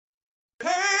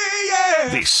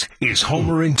This is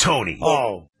Homer and Tony.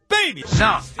 Oh, baby.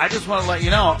 No, I just want to let you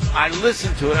know, I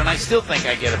listened to it, and I still think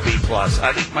I get a B+.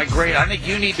 I think my grade, I think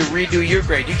you need to redo your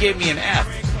grade. You gave me an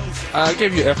F. I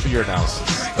gave you an F for your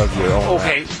analysis of your own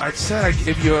Okay. rap. I said I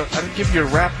didn't give your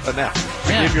rap an F.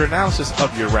 I Yeah. gave your analysis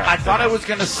of your rap. I thought I was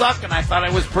going to suck, and I thought I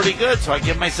was pretty good, so I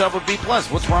give myself a B+.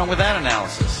 What's wrong with that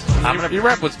analysis? Your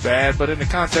rap was bad, but in the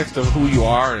context of who you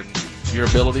are and your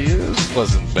ability, it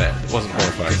wasn't bad. It wasn't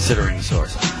horrifying. Considering the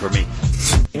source for me.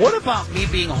 What about me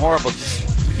being horrible?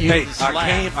 Hey, I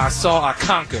came, I saw, I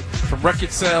conquered. From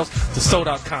record sales to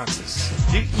sold-out concerts.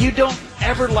 You don't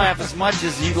ever laugh as much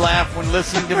as you laugh when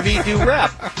listening to me do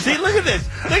rap. See, look at this.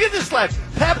 Look at this laugh.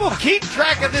 Pebble, keep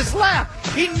track of this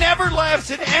laugh. He never laughs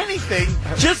at anything.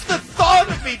 Just the thought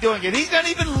of me doing it. He's not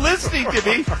even listening to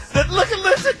me.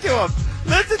 Listen to him.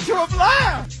 Listen to him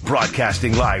laugh.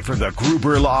 Broadcasting live from the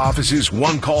Gruber Law Office's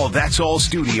One Call That's All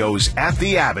studios at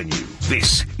the Avenue.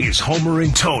 This is Homer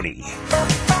and Tony.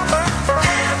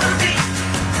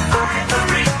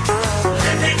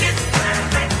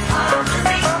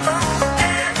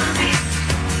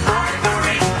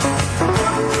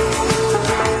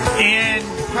 In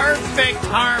perfect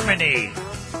harmony.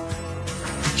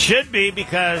 Should be,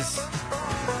 because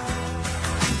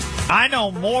I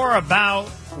know more about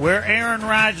where Aaron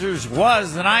Rodgers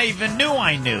was than I even knew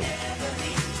I knew.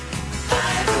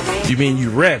 You mean you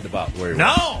read about where he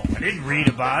was? No, I didn't read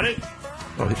about it.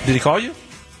 Oh, did he call you?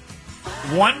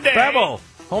 One day. Babel,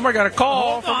 Homer got a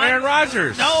call Hold from on. Aaron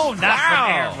Rodgers. No, not Wow.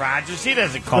 from Aaron Rodgers. He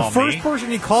doesn't call The first me.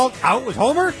 person he called out was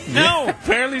Homer? No.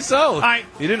 Apparently so.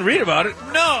 He didn't read about it.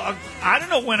 No, I don't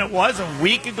know when it was, a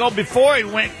week ago, before it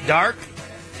went dark.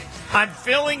 I'm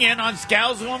filling in on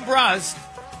Scalzo and Brust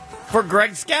for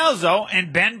Greg Scalzo,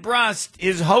 and Ben Brust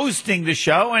is hosting the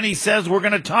show, and he says we're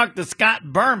going to talk to Scott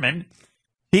Berman.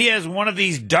 He has one of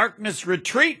these darkness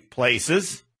retreat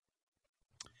places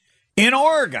in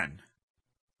Oregon.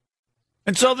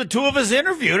 And so the two of us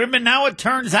interviewed him, and now it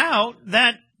turns out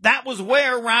that that was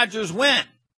where Rodgers went.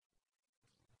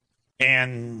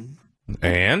 And?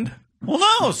 Well,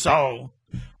 no, so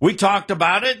we talked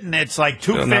about it, and it's like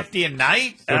 $250 a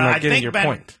night. Still not I getting think your Ben,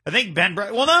 point. I think Ben.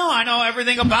 Well, no, I know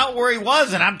everything about where he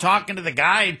was, and I'm talking to the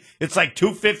guy. And it's like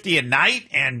 $250 a night,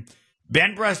 and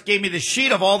Ben Brust gave me the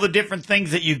sheet of all the different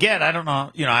things that you get. I don't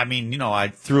know, I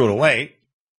threw it away.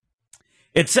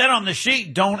 It said on the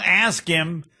sheet, don't ask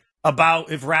him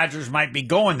about if Rodgers might be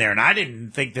going there, and I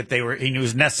didn't think that he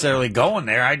was necessarily going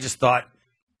there. I just thought,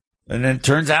 and then it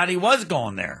turns out he was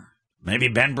going there. Maybe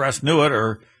Ben Brust knew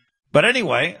it, but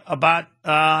anyway, about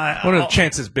What are the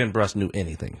chances Ben Brust knew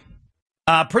anything?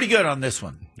 Pretty good on this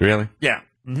one. Really? Yeah.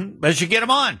 Mm-hmm. But you should get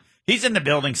him on. He's in the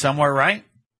building somewhere, right?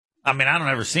 I mean, I don't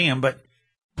ever see him, but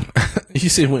You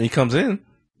see him when he comes in.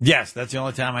 yes, that's the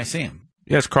only time I see him.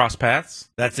 Yes, cross paths.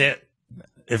 That's it.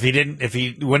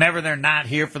 Whenever they're not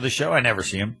here for the show, I never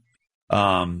see him.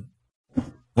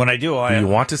 When I do, Do you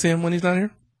want to see him when he's not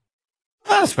here?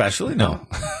 not especially, no.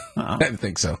 I didn't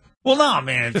think so. Well, no, I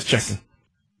mean, Just checking.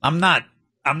 I'm not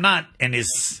in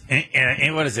his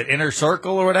what is it, inner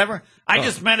circle or whatever. I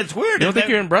just meant it's weird. You don't think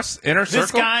you're in Brust's inner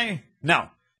circle?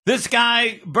 This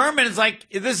guy Berman is like,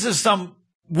 this is some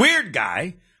weird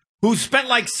guy who spent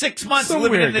like 6 months Some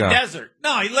living in weird the guy. desert.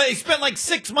 No, he spent like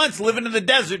 6 months living in the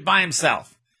desert by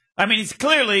himself. I mean, he's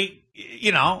clearly,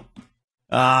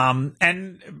 and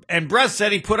Brust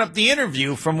said he put up the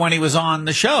interview from when he was on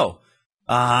the show.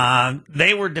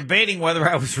 They were debating whether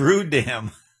I was rude to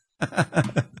him.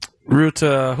 Rude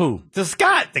to who? To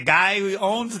Scott, the guy who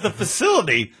owns the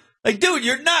facility. Like, dude,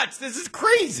 you're nuts. This is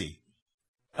crazy.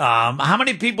 How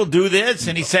many people do this?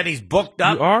 And he said he's booked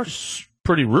up. You are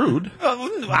pretty rude.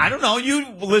 I don't know. You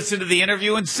listen to the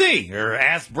interview and see, or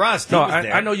ask Brust. He No, was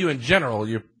there. I know you in general.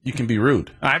 You can be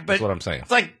rude. All right, but That's what I'm saying. it's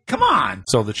like, come on.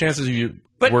 So the chances you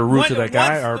But were rude to that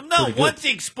guy are no, pretty good. once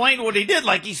he explained what he did,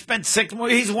 like he spent 6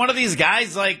 months. He's one of these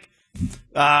guys. Like, who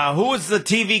was the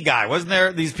TV guy? Wasn't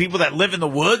there these people that live in the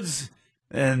woods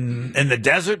and in the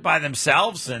desert by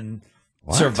themselves and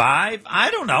survive? I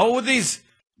don't know. These.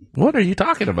 What are you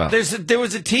talking about? There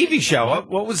was a TV show.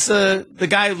 What was the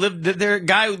guy who lived there?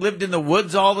 Guy who lived in the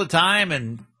woods all the time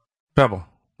and Pebble.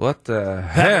 What the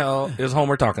hell is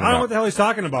Homer talking I don't know about? what the hell he's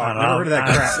talking about. I Never don't heard of know.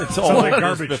 that crap. It's Sounds all like years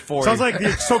garbage. before Sounds you- like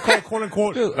the so-called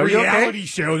quote-unquote Dude, are you okay? reality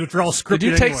shows, which are all scripted Did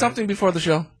you take anyway. something before the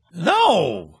show?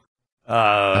 no.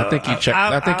 I think you checked.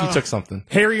 I think you took something.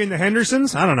 Harry and the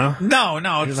Hendersons? I don't know.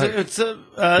 No. It's a.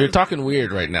 You're talking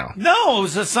weird right now. No, it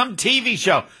was some TV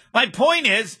show. My point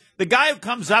is, the guy who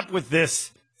comes up with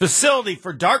this facility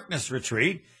for darkness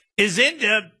retreat is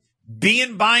into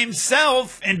being by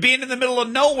himself and being in the middle of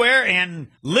nowhere and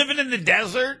living in the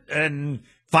desert and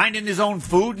finding his own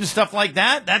food and stuff like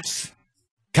that. That's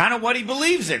kind of what he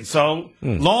believes in. So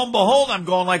lo and behold, I'm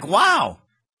going like, wow.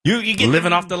 You get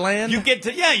living off the land? You get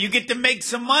to make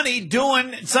some money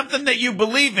doing something that you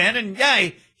believe in. And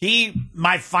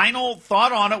my final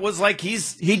thought on it was like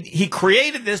he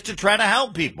created this to try to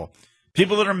help people.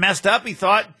 People that are messed up, he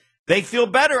thought they feel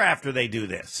better after they do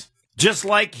this. Just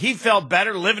like he felt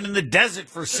better living in the desert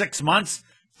for 6 months,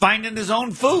 finding his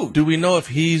own food. Do we know if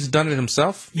he's done it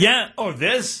himself? Yeah. Oh,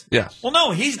 this? Yes. Well,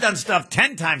 no, he's done stuff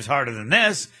 10 times harder than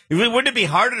this. Wouldn't it be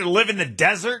harder to live in the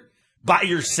desert by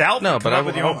yourself? No, and come but up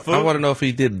with your own food? I want to know if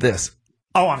he did this.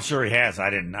 Oh, I'm sure he has. I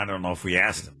don't know if we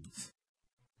asked him.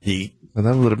 Well,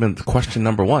 that would have been question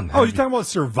number one. Oh, you're talking about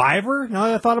Survivor? Now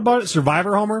that I thought about it,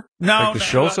 Survivor, Homer? No, like the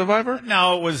show Survivor?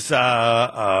 No, it was.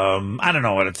 I don't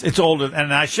know what it's older,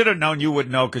 and I should have known you would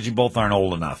know because you both aren't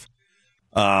old enough.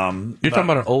 You're talking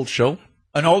about an old show,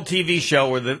 an old TV show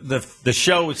where the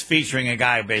show was featuring a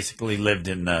guy who basically lived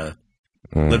in the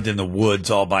woods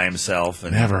all by himself.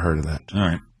 And, never heard of that. All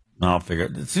right, I'll figure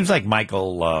it. It seems like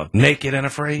Michael Naked and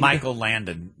Afraid. Michael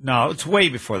Landon. No, it's way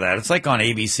before that. It's like on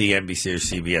ABC, NBC, or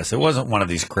CBS. It wasn't one of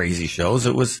these crazy shows.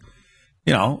 It was,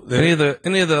 any of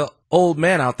the old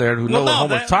men out there who know what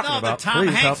Homer's talking about. Tom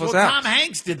please Hanks. help us out. Tom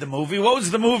Hanks did the movie. What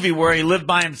was the movie where he lived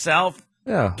by himself?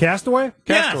 Yeah, Castaway?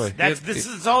 Castaway. Yes, this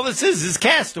is all this is. Is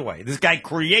Castaway. This guy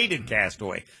created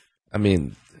Castaway. I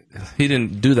mean, he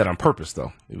didn't do that on purpose,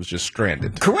 though. He was just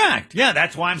stranded. Correct. Yeah,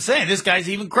 that's why I'm saying this guy's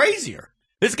even crazier.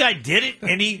 This guy did it,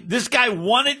 and this guy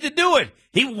wanted to do it.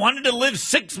 He wanted to live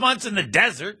 6 months in the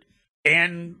desert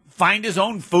and find his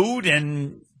own food,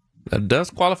 and That does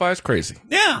qualify as crazy.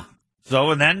 yeah.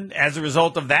 So, and then as a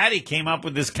result of that, he came up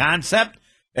with this concept,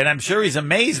 and I'm sure he's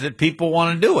amazed that people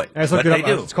want to do it. I just But looked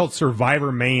they it up. do. It's called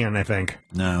Survivor Man, I think.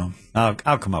 No, I'll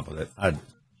come up with it.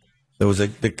 There was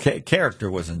the character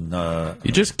wasn't.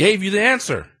 He just gave you the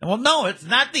answer. Well, no, it's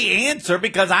not the answer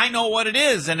because I know what it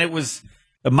is, and it was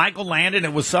Michael Landon.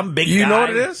 It was some big guy. You know what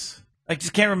it is? I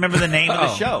just can't remember the name of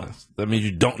the show. That means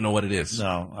you don't know what it is.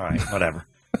 No, all right, whatever.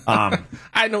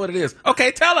 I know what it is.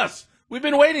 Okay, tell us. We've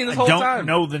been waiting this I whole don't time.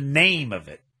 know the name of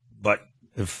it, but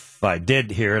if I did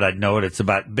hear it, I'd know it. It's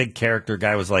about big character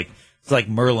guy was like it's like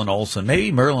Merlin Olsen. Maybe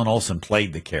Merlin Olsen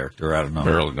played the character. I don't know.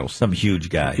 Merlin Olsen. Some huge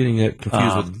guy. Getting it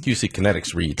confused with QC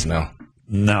Kinetics reads now.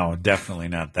 No, definitely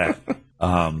not that.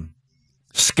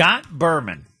 Scott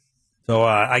Berman. So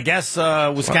I guess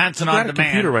Wisconsin You got on a Demand.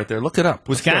 computer right there. Look it up.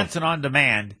 Let's go. Wisconsin on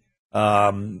Demand.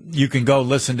 You can go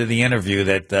listen to the interview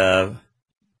that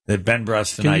Ben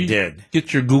Brust and Can I you did.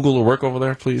 Get your Google to work over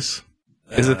there, please.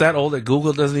 Is it that old that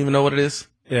Google doesn't even know what it is?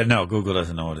 Yeah, no, Google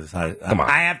doesn't know what it is. Come on.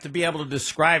 I have to be able to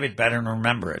describe it better and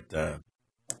remember it.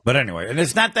 But anyway, and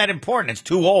it's not that important. It's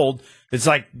too old. It's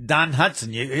like Don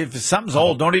Hudson. If something's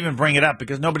old, don't even bring it up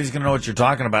because nobody's going to know what you're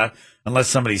talking about unless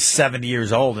somebody's 70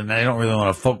 years old, and they don't really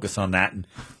want to focus on that.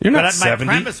 You're not but 70.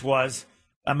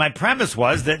 My premise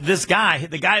was that this guy,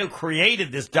 the guy who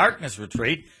created this darkness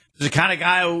retreat, is the kind of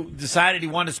guy who decided he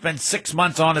wanted to spend 6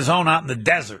 months on his own out in the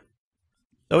desert.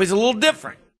 So he's a little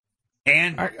different.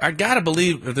 And I got to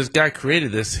believe if this guy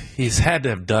created this, he's had to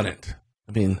have done it.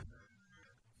 I mean,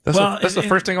 that's the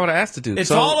first thing I would have asked to do.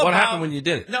 So what happened when you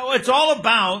did it? No, it's all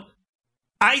about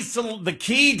the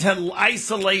key to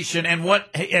isolation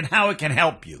and how it can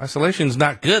help you. Isolation's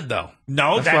not good, though.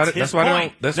 No, that's why his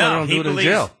point. That's why I don't do it in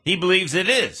jail. He believes it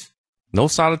is. No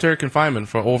solitary confinement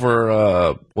for over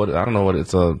I don't know what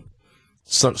it's a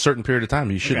certain period of time.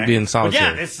 You shouldn't be in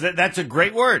solitary. Well, yeah, that's a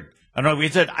great word. I don't know. He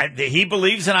said he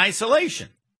believes in isolation.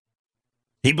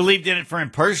 He believed in it for him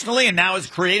personally, and now has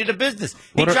created a business.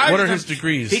 What are his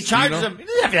degrees? He charges him. He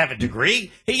doesn't have to have a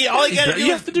degree. You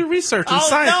have to do research and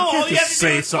science. No, you can't just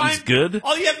say something's good.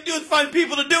 All you have to do is find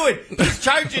people to do it. He's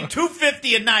charging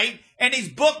 $250 a night, and he's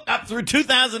booked up through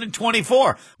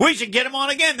 2024. We should get him on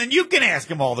again. Then you can ask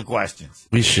him all the questions.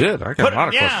 We should. I got a lot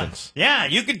of questions. Yeah,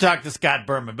 you can talk to Scott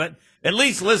Berman, but at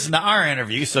least listen to our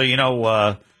interview so you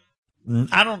know.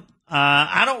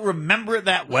 I don't remember it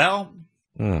that well.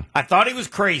 I thought he was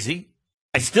crazy.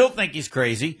 I still think he's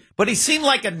crazy, but he seemed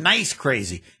like a nice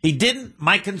crazy.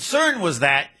 My concern was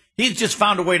that he's just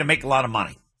found a way to make a lot of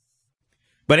money.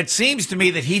 But it seems to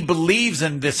me that he believes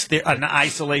in this an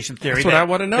isolation theory. That's what I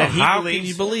want to know. How believes, can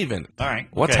you believe in it? All right.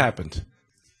 What's happened?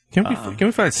 Can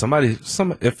we find somebody?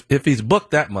 If he's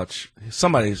booked that much,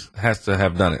 somebody has to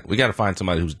have done it. We got to find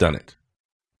somebody who's done it.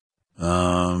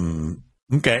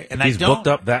 Okay, and he's booked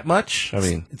up that much. I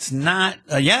mean, it's not.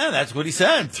 That's what he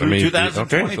said through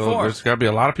 2024. Okay, so there's got to be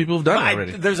a lot of people who've done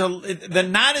it already.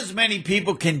 Not as many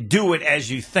people can do it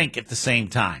as you think at the same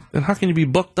time. Then how can you be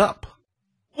booked up?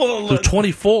 Well, through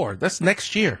 24. That's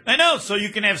next year. I know. So you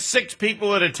can have 6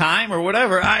 people at a time or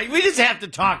whatever. We just have to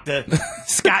talk to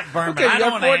Scott Berman. Okay, I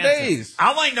don't want to 4 answer. days.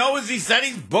 All I know is he said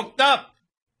he's booked up.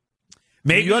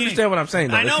 Maybe you understand what I'm saying,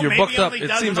 though. I know, if you're booked up, it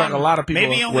seems like a lot of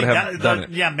people would have done it.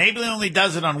 Yeah, maybe he only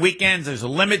does it on weekends. There's a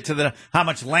limit to how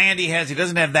much land he has. He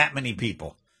doesn't have that many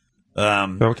people.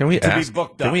 So can we ask?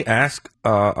 Can we ask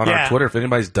on our Twitter if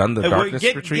anybody's done the darkness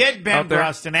retreat? Get Ben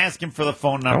Brust and ask him for the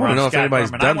phone number. I want to know if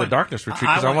anybody's Berman. done the darkness retreat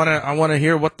because I want to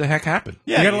hear what the heck happened.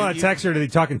 Yeah, you got a lot of text here. Did he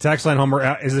talk in text line,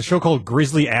 Homer? Is the show called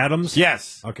Grizzly Adams?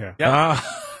 Yes. Okay. Yep.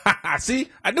 See,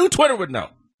 I knew Twitter would know.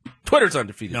 Twitter's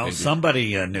undefeated. No, maybe.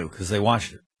 somebody knew because they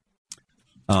watched it.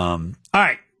 All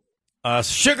right.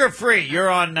 Sugar Free, you're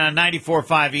on 94.5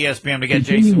 ESPN to get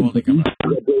Jason Wilde to come up.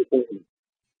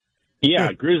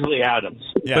 Yeah, Grizzly Adams.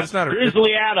 Yeah. But it's not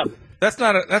Grizzly Adams. That's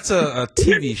a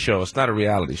TV show. It's not a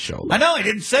reality show. I know, he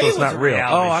didn't say so it it's was not a real.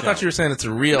 reality I show. thought you were saying it's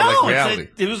a real reality.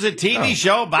 It was a TV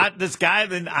show about this guy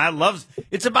that I love.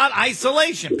 It's about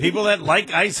isolation. People that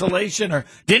like isolation. Or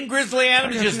didn't Grizzly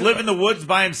Adams just live in the woods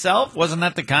by himself? Wasn't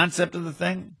that the concept of the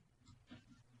thing?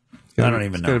 I don't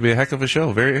even know. It's going to be a heck of a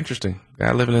show. Very interesting.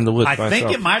 Guy living in the woods. I by think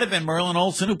himself. it might have been Merlin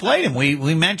Olsen who played him.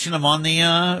 We mentioned him on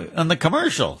the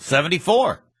commercial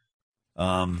 74.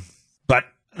 But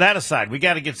that aside, we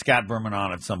got to get Scott Berman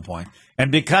on at some point.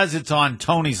 And because it's on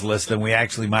Tony's list, then we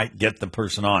actually might get the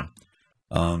person on.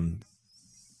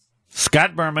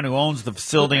 Scott Berman, who owns the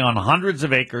facility on hundreds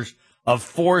of acres of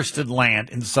forested land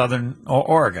in southern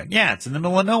Oregon. Yeah, it's in the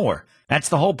middle of nowhere. That's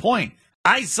the whole point.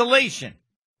 Isolation.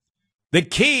 The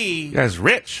key. The guy's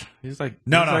rich. He's like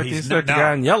he's like the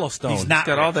guy in Yellowstone. He's not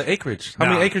got rich. all the acreage. How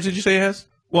many acres did you say he has?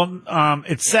 Well,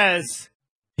 it says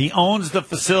he owns the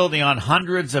facility on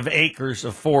hundreds of acres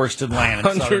of forested land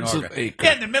in southern Oregon. Of acres.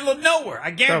 Yeah, in the middle of nowhere.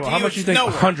 I guarantee how much you you think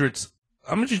nowhere. hundreds?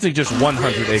 How much you think just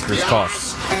 100 acres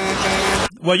costs?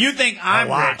 Well, you think I'm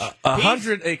rich.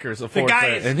 100 acres of the forest guy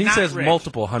land, is and he not says rich.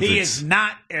 multiple hundreds. He is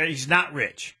not. He's not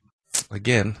rich.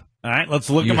 Again. All right, let's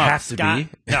look You him up. have to Scott. be.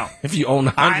 No, if you own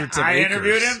hundreds of I acres.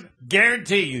 interviewed him.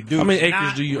 Guarantee you, dude. How many acres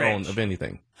not do you rich. own of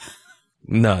anything?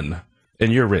 None.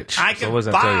 And you're rich. I so can what does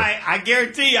that tell you? I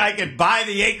guarantee you, I could buy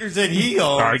the acres that he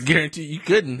owns. I guarantee you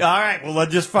couldn't. All right, well,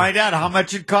 let's just find out how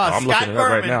much it costs. I'm Scott looking it up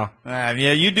right Berman. now.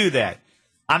 Yeah, you do that.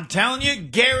 I'm telling you,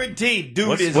 guaranteed,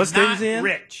 dude is what state not is he in?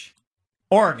 rich.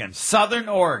 Oregon, southern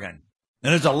Oregon.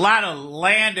 And there's a lot of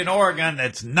land in Oregon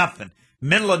that's nothing.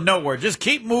 Middle of nowhere. Just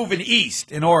keep moving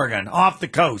east in Oregon, off the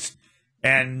coast,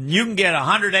 and you can get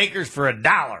 100 acres for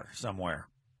 $1 somewhere.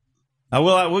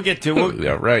 We'll get to it.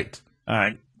 Yeah, right. All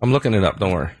right. I'm looking it up.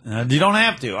 Don't worry. You don't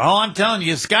have to. All I'm telling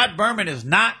you is Scott Berman is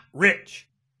not rich.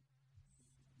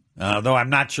 Though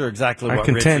I'm not sure exactly what I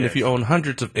contend rich if you own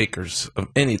hundreds of acres of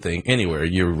anything, anywhere,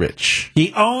 you're rich.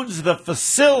 He owns the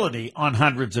facility on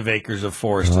hundreds of acres of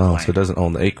forested land. So he doesn't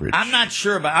own the acreage. I'm not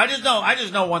sure about. I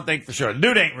just know one thing for sure. The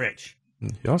dude ain't rich.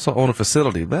 You also own a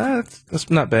facility. That's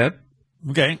not bad.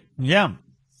 Okay. Yeah.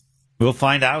 We'll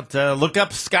find out. Look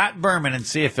up Scott Berman and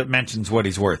see if it mentions what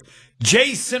he's worth.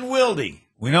 Jason Wilde.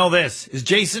 We know this. Is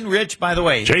Jason rich, by the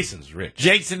way? Jason's rich.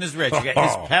 Jason is rich. Okay.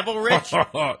 Is Pebble rich?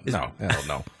 No, hell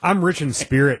no. I'm rich in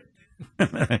spirit.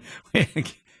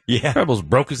 Yeah. Pebble's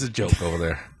broke as a joke over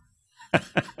there.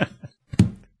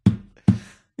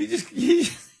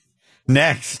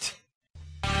 Next.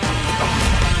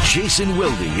 Jason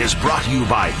Wilde is brought to you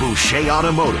by Boucher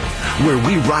Automotive, where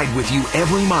we ride with you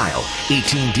every mile.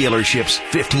 18 dealerships,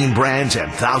 15 brands,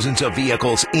 and thousands of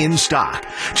vehicles in stock.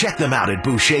 Check them out at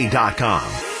Boucher.com.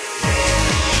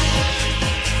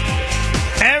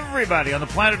 Everybody on the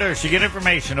planet Earth should get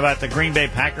information about the Green Bay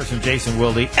Packers from Jason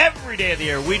Wilde. Every day of the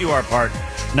year, we do our part.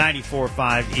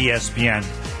 94.5 ESPN.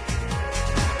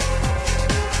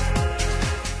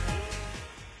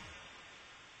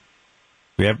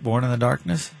 We have Born in the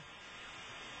Darkness?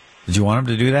 Did you want him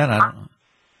to do that? I don't know.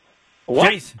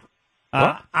 What? Jason,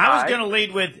 I was going to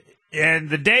lead with, and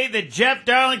the day that Jeff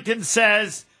Darlington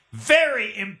says,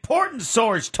 very important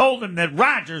source told him that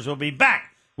Rodgers will be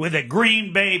back with the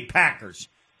Green Bay Packers.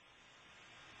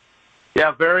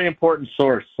 Yeah, very important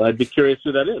source. I'd be curious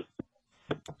who that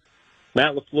is.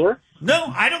 Matt LaFleur?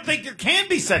 No, I don't think there can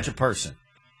be such a person.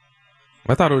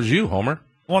 I thought it was you, Homer.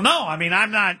 Well, no, I mean,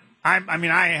 I'm not. I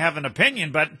have an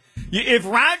opinion, but if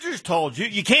Rodgers told you,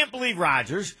 you can't believe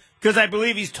Rodgers because I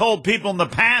believe he's told people in the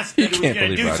past that he was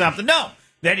going to do something. No,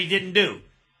 that he didn't do.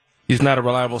 He's not a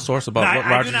reliable source about what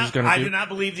Rodgers is going to do? I do not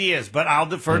believe he is, but I'll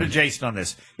defer to Jason on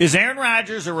this. Is Aaron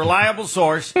Rodgers a reliable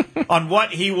source on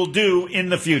what he will do in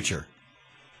the future?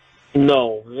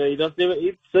 No, he doesn't even.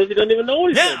 He says he doesn't even know what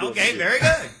he's going to do. Okay, very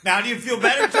good. Now, do you feel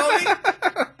better, Tony?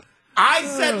 I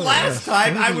said last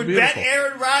time I would bet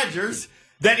Aaron Rodgers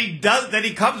that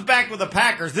he comes back with the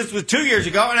Packers. This was 2 years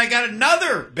ago, and I got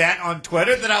another bet on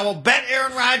Twitter that I will bet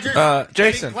Aaron Rodgers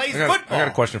Jason, plays football. I got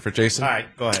a question for Jason. All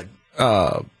right, go ahead.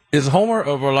 Is Homer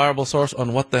a reliable source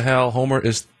on what the hell Homer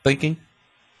is thinking?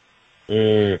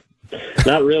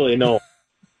 Not really, no.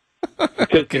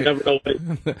 Because you never know.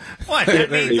 What?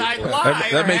 That means I lie.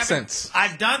 That makes sense.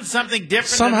 I've done something different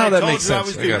Somehow than I that told makes you I sense.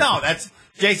 was doing. No, that's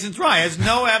Jason's right. There's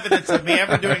no evidence of me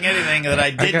ever doing anything that I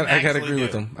didn't I gotta agree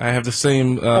with him. I have the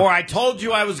same. Or I told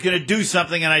you I was going to do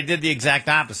something and I did the exact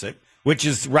opposite, which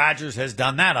is Rodgers has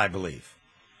done that, I believe.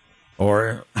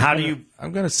 Or how do you?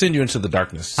 I'm going to send you into the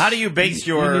darkness. How do you base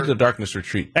your? You need the darkness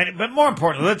retreat. But more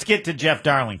importantly, let's get to Jeff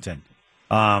Darlington.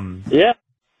 Yeah.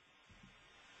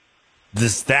 What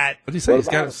do you say? He's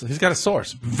got a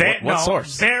source. What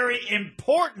source? Very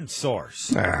important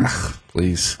source.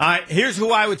 Please. All right, here's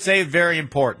who I would say very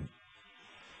important.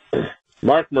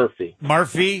 Mark Murphy.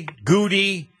 Murphy,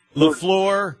 Goody,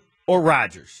 LaFleur, or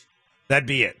Rodgers. That'd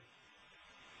be it.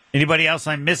 Anybody else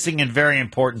I'm missing in very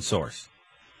important source?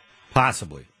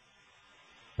 Possibly.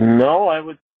 No,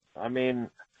 it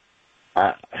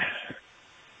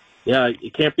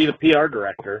can't be the PR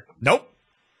director. Nope.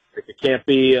 It can't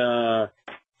be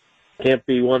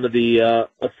one of the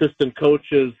assistant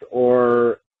coaches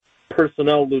or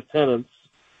personnel lieutenants.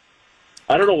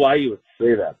 I don't know why you would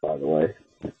say that, by the way.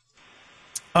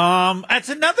 That's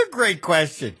another great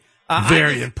question.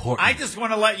 Very important. I just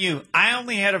want to let you. I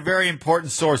only had a very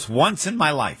important source once in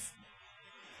my life.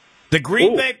 The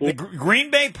Green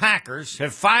Bay Packers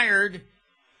have fired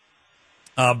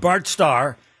Bart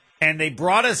Starr. And they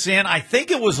brought us in, I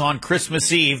think it was on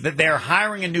Christmas Eve, that they're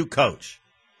hiring a new coach.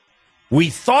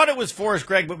 We thought it was Forrest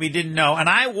Gregg, but we didn't know. And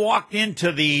I walked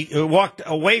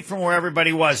away from where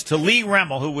everybody was to Lee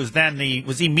Remmel, who was then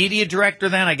was he media director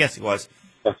then? I guess he was.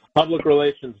 Public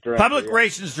relations director.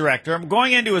 Relations director. I'm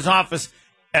going into his office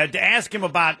to ask him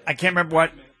about, I can't remember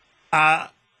what,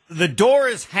 the door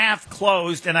is half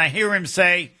closed, and I hear him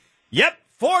say, "Yep,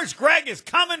 Forrest Gregg is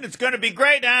coming. It's going to be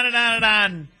great, on and on and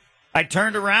on." I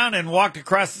turned around and walked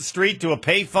across the street to a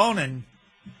payphone and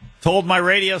told my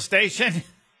radio station,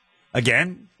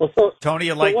 again, Tony,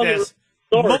 you like this?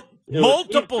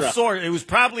 Multiple sources. It was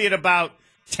probably at about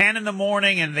 10 in the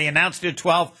morning, and they announced it at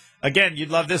 12. Again, you'd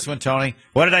love this one, Tony.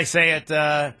 What did I say at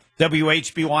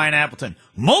WHBY in Appleton?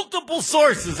 Multiple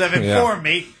sources have informed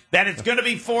me that it's going to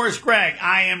be Forrest Gregg.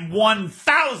 I am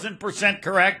 1,000%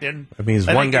 correct. And that means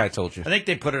one guy told you. I think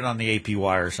they put it on the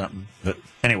APY or something. But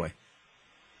anyway.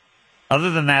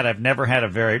 Other than that, I've never had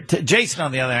Jason,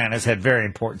 on the other hand, has had very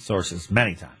important sources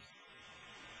many times.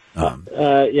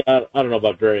 I don't know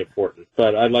about very important,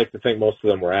 but I'd like to think most of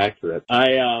them were accurate.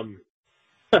 I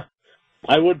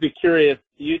would be curious.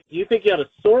 You think you had a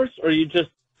source, or you just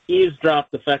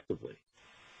eavesdropped effectively?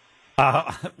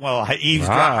 I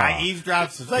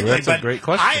eavesdropped effectively. That's a great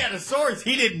question. I had a source.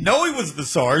 He didn't know he was the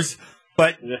source,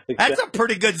 but that's a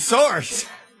pretty good source.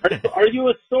 Are you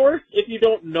a source if you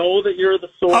don't know that you're the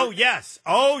source? Oh, yes.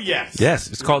 Yes,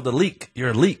 it's called the leak. You're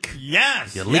a leak.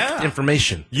 Yes. You leaked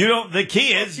information. The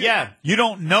key is, you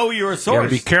don't know you're a source. You got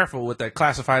to be careful with that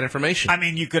classified information. I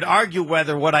mean, you could argue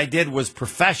whether what I did was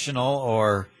professional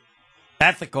or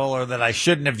ethical, or that I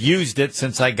shouldn't have used it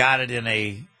since I got it in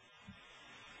he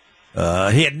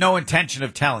had no intention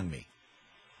of telling me.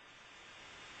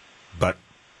 But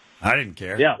I didn't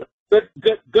care. Yeah.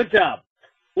 Good job.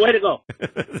 Way to go.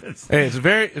 Hey, it's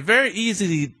very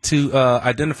easy to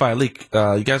identify a leak.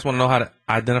 You guys want to know how to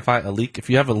identify a leak? If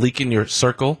you have a leak in your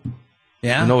circle, you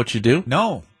know what you do?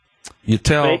 No. You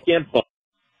tell... Fake info.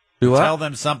 Do what? Tell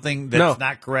them something that's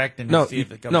not correct and see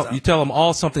if it comes out. You tell them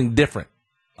all something different,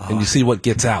 and you see what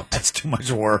gets out. That's too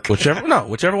much work.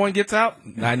 Whichever one gets out,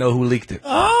 I know who leaked it.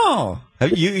 Oh.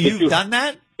 You've done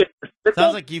that?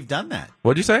 Sounds like you've done that.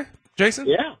 What'd you say, Jason?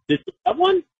 Yeah. Did you have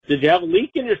one? Did you have a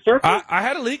leak in your circle? I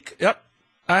had a leak. Yep.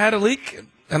 I had a leak,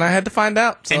 and I had to find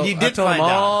out. So and you did I told find them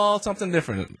out. all something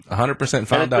different. 100%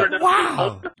 found out.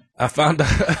 Wow. I found out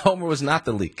Homer was not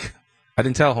the leak. I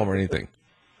didn't tell Homer anything.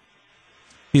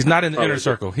 He's not in the inner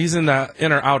circle. He's in the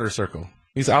outer circle.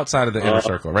 He's outside of the inner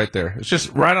circle, right there. It's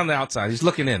just right on the outside. He's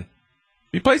looking in.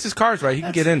 If he plays his cards right, he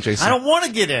can get in, Jason. I don't want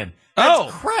to get in.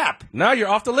 That's crap. Now you're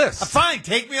off the list. Fine,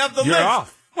 take me off the list. You're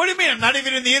off. What do you mean? I'm not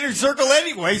even in the inner circle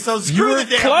anyway, so screw the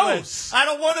damn close. List. I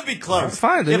don't want to be close. That's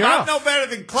fine, then if you're I'm off. no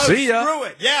better than close, See ya. screw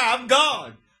it. Yeah, I'm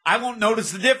gone. I won't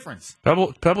notice the difference.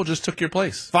 Pebble just took your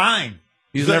place. Fine.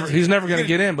 He's never going to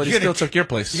get in, but he still took your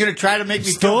place. You're going to try to make me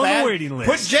still feel on bad? the waiting list.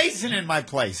 Put Jason in my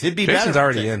place. It'd be better. Jason's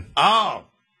already in. Oh. All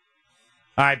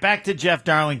right, back to Jeff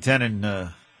Darlington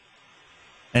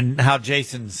and how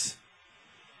Jason's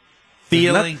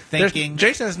feeling, thinking.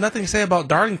 Jason has nothing to say about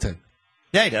Darlington.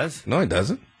 Yeah, he does. No, he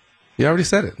doesn't. He already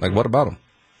said it. Like, what about him?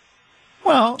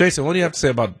 Well, Jason, what do you have to say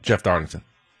about Jeff Darlington?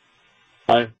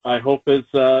 I hope his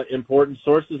important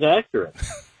source is accurate.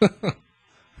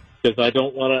 Because I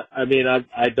don't want to. I mean,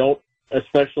 I don't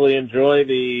especially enjoy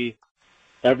the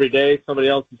every day somebody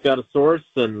else has got a source,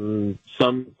 and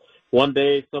one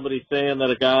day somebody's saying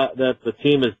that the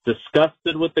team is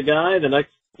disgusted with the guy. The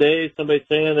next day somebody's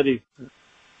saying that he's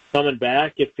coming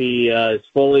back if he is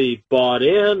fully bought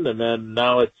in, and then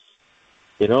now it's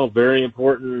very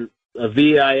important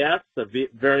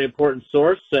very important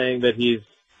source saying that he's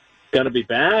going to be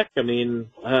back. I mean,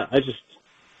 I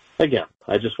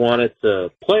just want it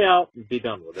to play out and be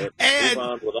done with it. And move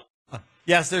on with it.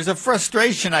 Yes, there's a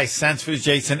frustration I sense with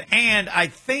Jason, and I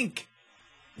think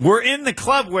we're in the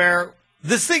club where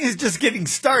this thing is just getting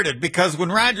started, because when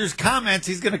Rodgers comments,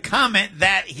 he's going to comment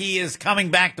that he is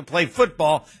coming back to play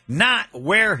football, not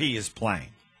where he is playing.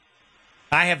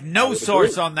 I have no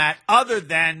source on that other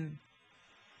than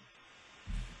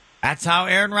that's how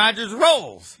Aaron Rodgers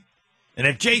rolls. And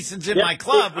if Jason's in my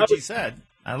club, which he said,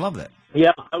 I love that.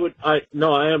 Yeah, I'm with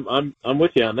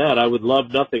you on that. I would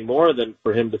love nothing more than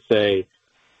for him to say,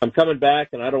 I'm coming back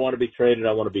and I don't want to be traded.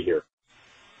 I want to be here.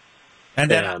 And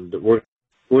then we're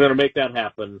going to make that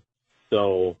happen.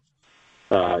 So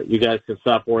you guys can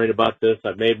stop worrying about this.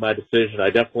 I've made my decision. I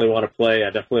definitely want to play. I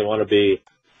definitely want to be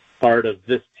part of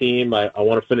this team. I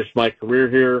want to finish my career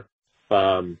here.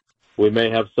 We may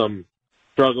have some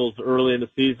struggles early in the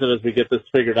season as we get this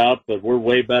figured out, but we're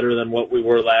way better than what we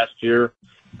were last year.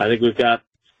 I think we've got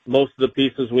most of the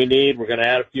pieces we need. We're going to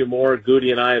add a few more.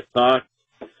 Goody and I have talked.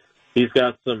 He's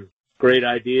got some great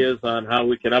ideas on how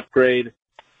we can upgrade.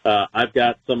 I've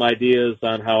got some ideas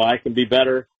on how I can be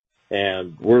better,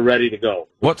 and we're ready to go.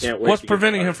 What's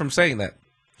preventing him from saying that,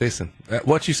 Jason?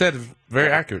 What you said is very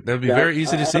accurate. That would be very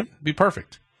easy to see. Be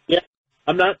perfect. Yeah,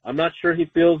 I'm not sure he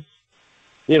feels,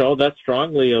 that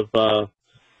strongly of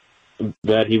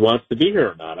that he wants to be here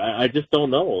or not. I just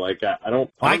don't know. Like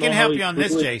I can help you on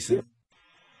this, Jason.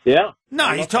 Yeah.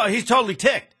 No, he's totally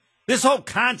ticked. This whole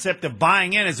concept of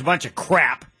buying in is a bunch of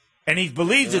crap, and he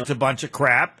believes it's a bunch of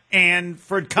crap. And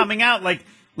for it coming out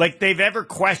like they've ever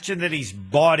questioned that he's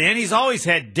bought in, he's always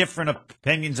had different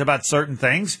opinions about certain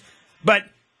things. But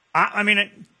I mean,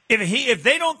 if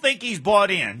they don't think he's bought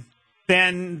in,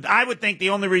 then I would think the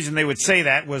only reason they would say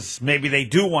that was maybe they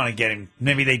do want to get him.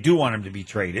 Maybe they do want him to be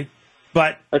traded.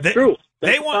 But that's true.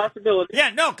 They want a possibility.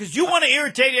 Yeah, no, because you want to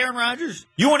irritate Aaron Rodgers.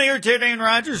 You want to irritate Aaron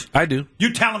Rodgers? I do.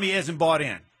 You tell him he hasn't bought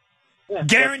in. Yeah,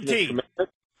 guaranteed.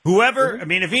 Whoever, I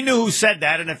mean, if he knew who said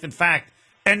that, and if in fact,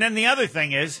 and then the other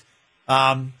thing is,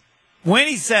 when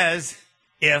he says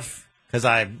because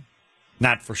I'm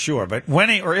not for sure, but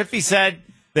if he said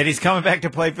that he's coming back to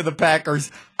play for the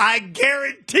Packers, I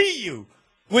guarantee you,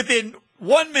 within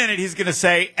 1 minute, he's going to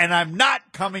say, and I'm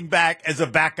not coming back as a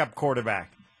backup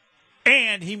quarterback.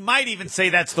 And he might even say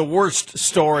that's the worst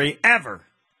story ever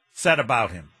said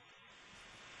about him.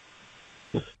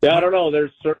 Yeah, I don't know. There's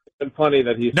certainly plenty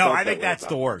that he's. No, I think that's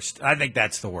the worst. I think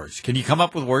that's the worst. Can you come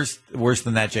up with worse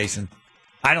than that, Jason?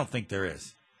 I don't think there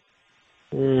is.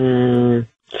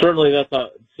 Certainly,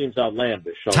 seems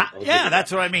outlandish. Yeah,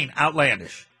 that's what I mean.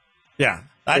 Outlandish. Yeah,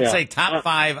 I'd say top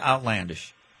 5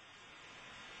 outlandish.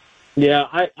 Yeah,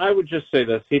 I would just say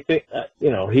this.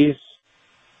 He's.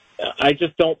 I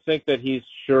just don't think that he's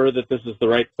sure that this is the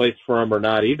right place for him or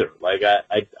not either. Like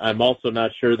I'm also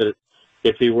not sure that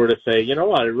if he were to say, you know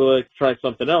what, I'd really like to try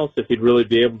something else, if he'd really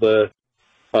be able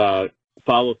to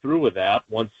follow through with that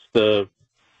once the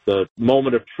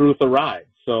moment of truth arrives.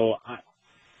 So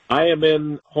I am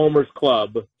in Homer's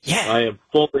club. Yeah. I am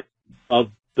fully of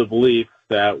the belief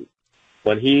that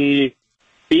when he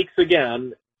speaks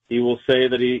again, he will say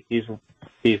that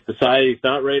he's decided he's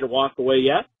not ready to walk away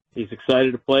yet. He's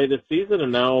excited to play this season,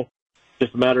 and now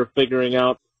just a matter of figuring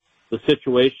out the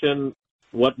situation,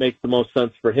 what makes the most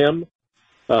sense for him,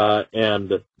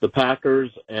 and the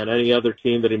Packers and any other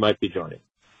team that he might be joining.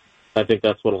 I think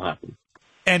that's what will happen.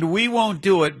 And we won't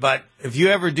do it, but if you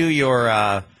ever do your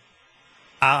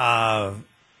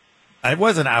it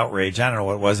was an outrage, I don't know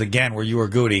what it was, again, where you were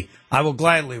Goody, I will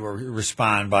gladly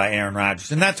respond by Aaron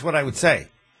Rodgers. And that's what I would say.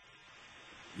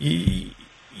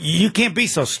 You can't be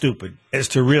so stupid as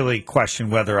to really question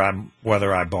whether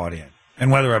I bought in,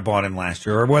 and whether I bought in last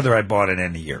year or whether I bought in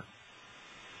any year.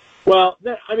 Well,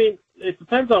 I mean, it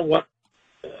depends on what.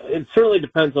 It certainly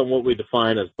depends on what we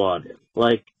define as bought in.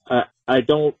 Like, I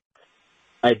don't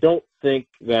think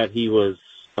that he was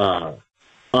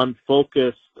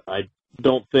unfocused. I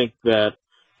don't think that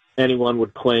anyone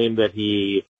would claim that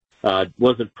he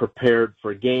wasn't prepared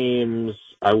for games.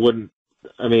 I mean,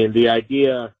 the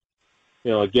idea.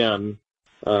 Again,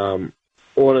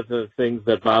 one of the things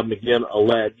that Bob McGinn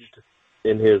alleged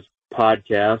in his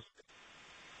podcast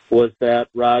was that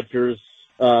Rodgers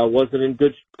wasn't in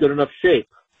good enough shape.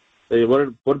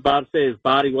 What did Bob say? His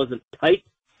body wasn't tight.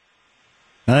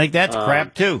 I think that's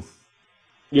crap too.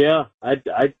 Yeah, I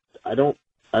don't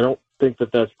think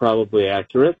that that's probably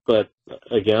accurate, but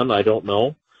again, I don't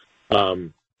know.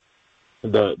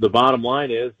 The bottom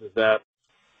line is that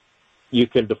you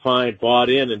can define bought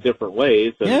in different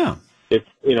ways. And Yeah. If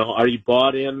are you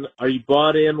bought in? Are you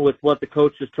bought in with what the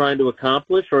coach is trying to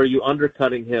accomplish, or are you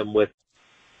undercutting him with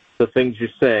the things you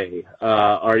say?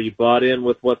 Are you bought in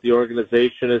with what the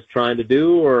organization is trying to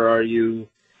do, or are you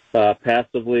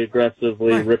passively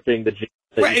aggressively ripping the?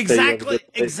 Right,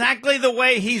 exactly the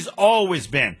way he's always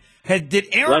been. Did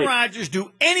Aaron Rodgers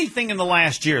do anything in the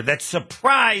last year that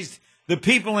surprised the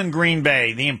people in Green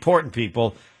Bay, the important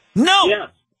people? No.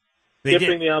 Yes.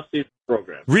 Skipping the offseason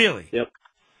program. Really? Yep.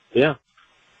 Yeah.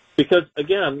 Because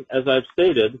again, as I've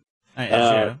stated,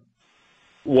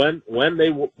 when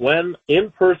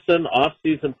in-person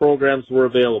off-season programs were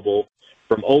available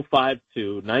from 2005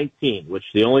 to 19, which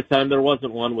the only time there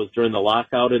wasn't one was during the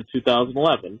lockout in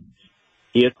 2011,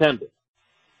 he attended.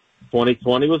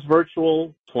 2020 was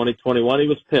virtual. 2021 he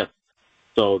was pissed.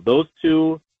 So those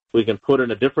two we can put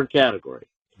in a different category.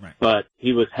 Right. But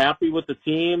he was happy with the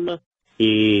team.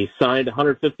 He signed a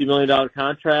 $150 million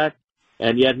contract,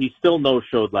 and yet he still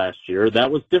no-showed last year.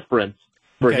 That was different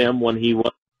for him when he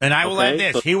was. And I will add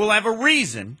this. He will have a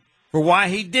reason for why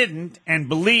he didn't, and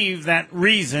believe that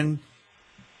reason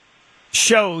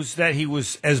shows that he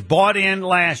was as bought in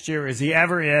last year as he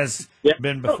ever has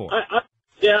been before.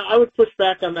 I would push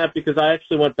back on that because I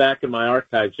actually went back in my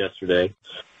archives yesterday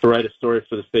to write a story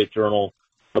for the State Journal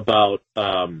about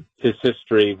his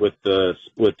history with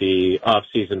the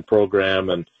off-season program.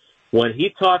 And when he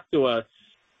talked to us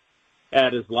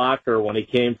at his locker when he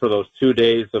came for those 2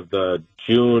 days of the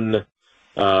June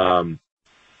minicamp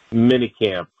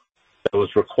that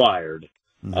was required,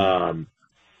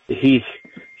 he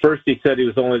said he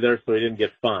was only there so he didn't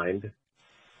get fined.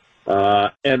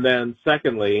 And then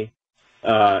secondly,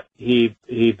 he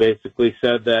basically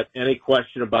said that any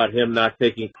question about him not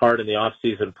taking part in the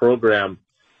off-season program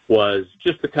was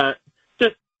just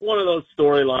one of those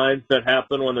storylines that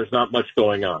happen when there's not much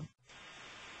going on.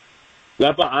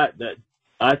 I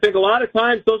think a lot of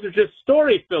times those are just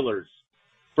story fillers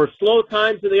for slow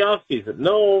times in the off-season.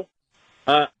 No,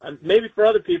 maybe for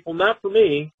other people, not for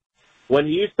me. When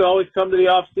you used to always come to the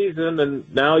off season,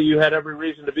 and now you had every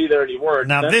reason to be there, and you weren't.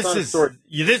 Now this is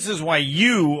why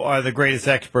you are the greatest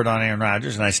expert on Aaron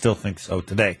Rodgers, and I still think so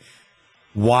today.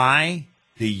 Why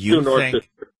do you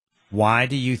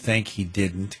think he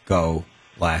didn't go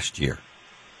last year?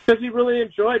 Because he really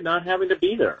enjoyed not having to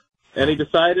be there, and he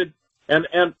decided. And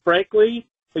frankly,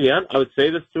 again, I would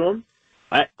say this to him: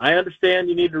 I understand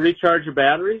you need to recharge your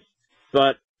batteries,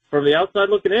 but from the outside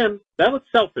looking in, that looks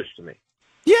selfish to me.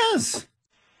 Yes.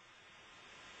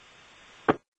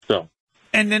 So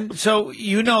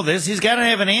you know this. He's got to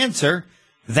have an answer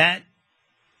that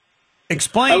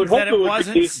explains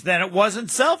that it wasn't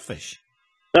selfish.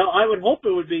 No, I would hope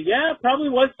it would be. Yeah, it probably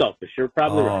was selfish. You're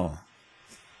probably right.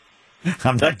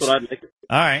 That's what I'd like.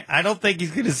 All right. I don't think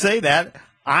he's going to say that.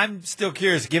 I'm still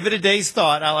curious. Give it a day's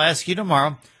thought. I'll ask you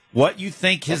tomorrow what you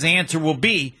think his answer will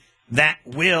be that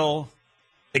will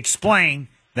explain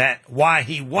why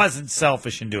he wasn't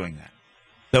selfish in doing that.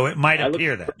 Though it might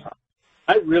appear that.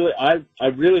 I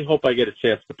really hope I get a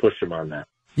chance to push him on that.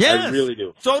 Yes. I really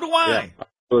do. So do I. Yeah, I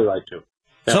really like to.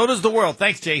 Yeah. So does the world.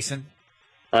 Thanks, Jason.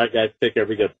 All right, guys. Take care.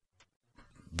 Be good.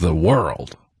 The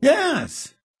world.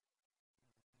 Yes.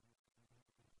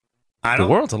 The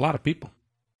world's a lot of people.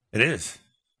 It is.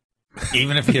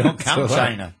 Even if you don't count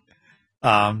China.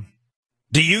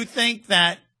 Do you think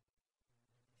that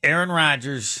Aaron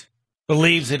Rodgers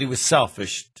believes that he was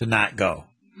selfish to not go?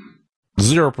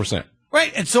 0%.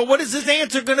 Right. And so what is his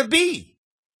answer going to be?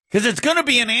 Because it's going to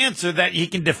be an answer that he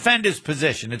can defend his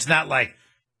position. It's not like,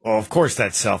 oh, of course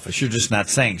that's selfish. You're just not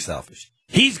saying selfish.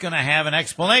 He's going to have an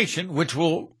explanation which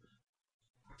will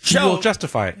show. Will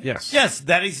justify it, yes. Yes,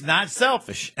 that he's not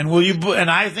selfish. And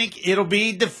I think it will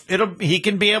be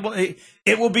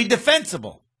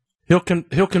defensible. He'll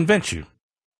convince you.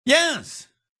 Yes.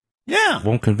 Yeah.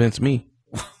 Won't convince me.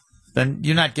 Then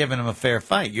you're not giving him a fair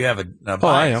fight. You have a bias. Oh,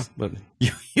 I am. But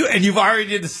you've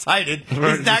already decided he's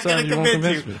not going to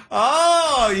convince you.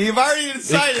 Oh, you've already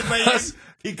decided.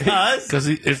 Because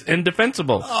it's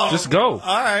indefensible. Oh, just go. All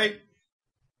right.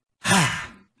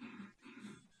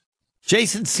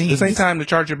 Jason seems... This ain't time to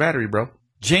charge your battery, bro.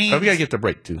 James... we got to get the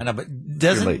break, too. I know, but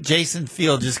doesn't Jason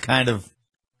feel just kind of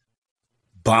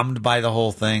bummed by the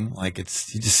whole thing. Like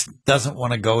he just doesn't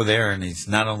want to go there, and he's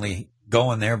not only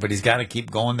going there, but he's got to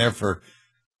keep going there for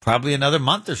probably another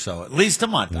month or so, at least a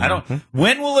month. I don't.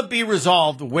 When will it be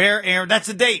resolved? Where Aaron? That's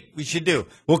a date we should do.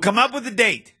 We'll come up with a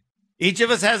date. Each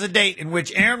of us has a date in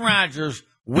which Aaron Rodgers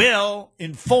will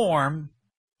inform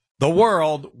the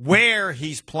world where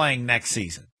he's playing next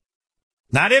season.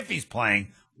 Not if he's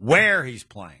playing, where he's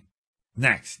playing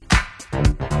next.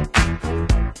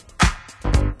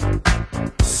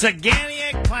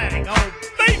 Saganiac Planning. Oh,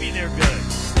 baby, they're good.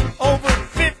 Over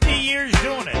 50 years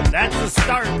doing it. That's the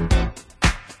start.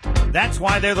 That's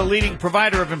why they're the leading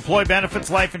provider of employee benefits,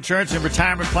 life insurance, and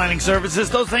retirement planning services.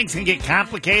 Those things can get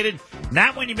complicated.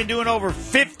 Not when you've been doing over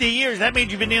 50 years. That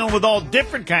means you've been dealing with all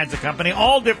different kinds of company,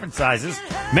 all different sizes.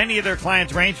 Many of their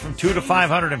clients range from 2 to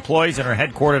 500 employees and are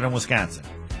headquartered in Wisconsin.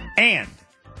 And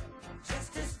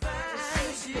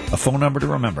a phone number to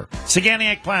remember.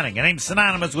 Saganiac Planning, a name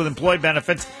synonymous with employee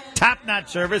benefits, top-notch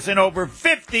service, and over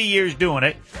 50 years doing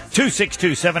it.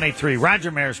 262-783.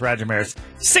 Roger Maris,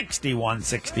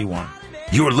 6161.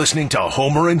 You're listening to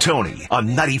Homer and Tony on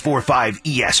 94.5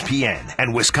 ESPN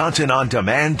and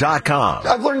WisconsinOnDemand.com.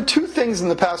 I've learned two things in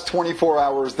the past 24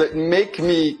 hours that make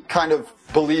me kind of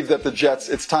believe that the Jets,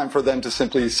 it's time for them to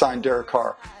simply sign Derek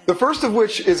Carr. The first of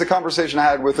which is a conversation I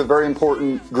had with a very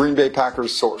important Green Bay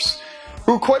Packers source,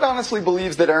 who quite honestly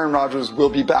believes that Aaron Rodgers will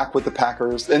be back with the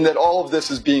Packers and that all of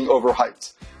this is being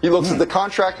overhyped. He looks at the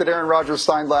contract that Aaron Rodgers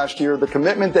signed last year, the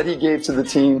commitment that he gave to the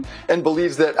team, and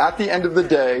believes that at the end of the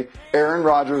day, Aaron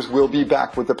Rodgers will be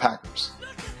back with the Packers.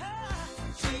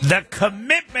 The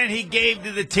commitment he gave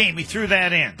to the team, he threw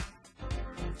that in.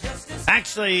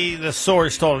 Actually, the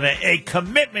source told him a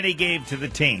commitment he gave to the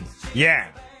team. Yeah.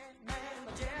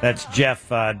 That's Jeff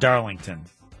Darlington.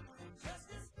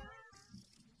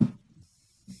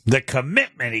 The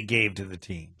commitment he gave to the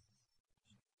team.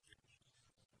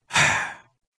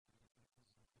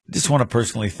 I just want to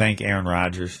personally thank Aaron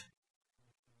Rodgers.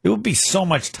 It would be so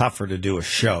much tougher to do a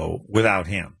show without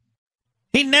him.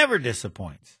 He never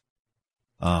disappoints.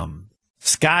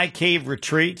 Sky Cave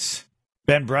Retreats.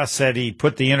 Ben Bruss said he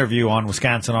put the interview on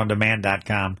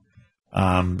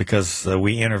WisconsinOnDemand.com because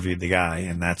we interviewed the guy,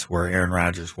 and that's where Aaron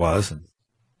Rodgers was. And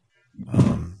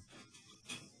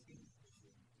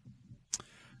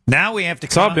now we have to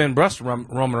saw Ben Bruss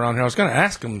roaming around here. I was going to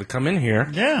ask him to come in here.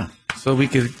 Yeah. So we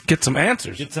could get some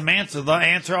answers. Get some answers. They'll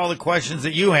answer all the questions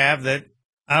that you have that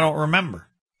I don't remember.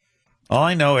 All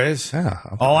I know is,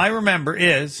 all I remember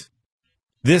is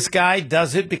this guy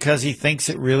does it because he thinks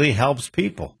it really helps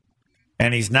people.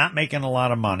 And he's not making a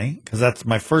lot of money, because that's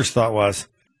my first thought was,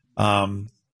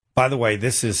 by the way,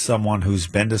 this is someone who's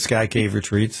been to Sky Cave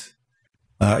Retreats.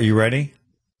 Are you ready?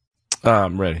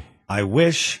 I'm ready. I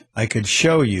wish I could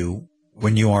show you,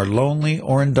 when you are lonely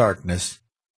or in darkness,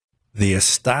 the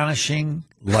astonishing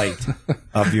light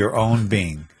of your own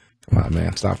being. Come on,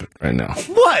 man. Stop it right now.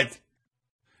 What?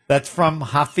 That's from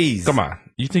Hafiz. Come on.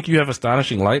 You think you have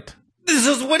astonishing light? This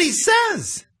is what he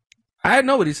says. I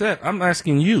know what he said. I'm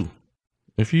asking you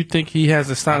if you think he has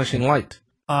astonishing light.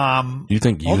 You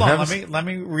think you hold have? On, let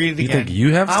me read it again. You think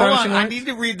you have astonishing light? I need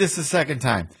to read this a second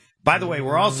time. By the way,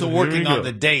 we're also working on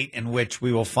the date in which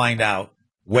we will find out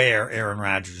where Aaron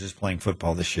Rodgers is playing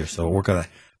football this year. So we'll work on that.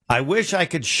 I wish I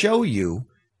could show you,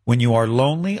 when you are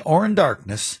lonely or in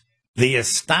darkness, the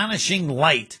astonishing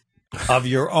light of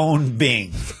your own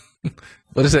being.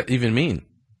 What does that even mean?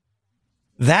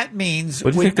 That means...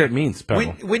 What do you think that means,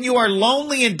 Pebble? When you are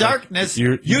lonely in darkness,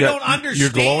 you don't understand. You're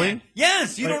glowing?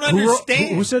 Yes, you don't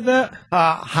understand. Who said that?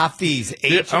 Hafiz.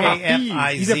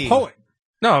 H-A-F-I-Z. He's a poet.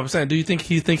 No, I'm saying, do you think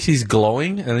he thinks he's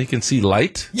glowing and he can see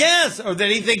light? Yes, or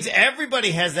that he thinks everybody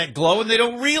has that glow and they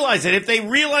don't realize it. If they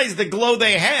realize the glow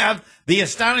they have, the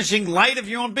astonishing light of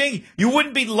your own being, you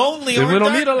wouldn't be lonely or in darkness. We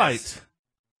don't need a light.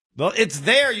 Well, it's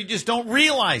there. You just don't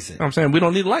realize it. I'm saying we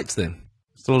don't need lights then.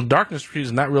 So darkness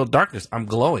is not real darkness. I'm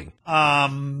glowing.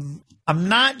 I'm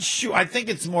not sure. I think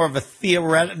it's more of a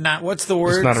theoretical. What's the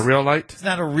word? It's not a real light? It's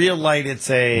not a real light.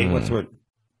 It's a, what's the word?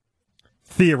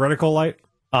 Theoretical light?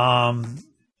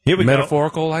 Here we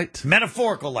Metaphorical light?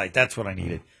 Metaphorical light. That's what I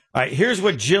needed. All right, here's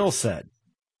what Jill said.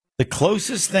 The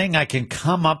closest thing I can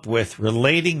come up with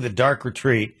relating the dark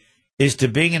retreat is to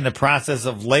being in the process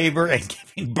of labor and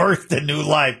giving birth to new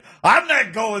life. I'm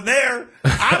not going there.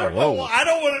 I don't know. I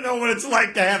don't want to know what it's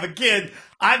like to have a kid.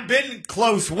 I've been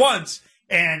close once,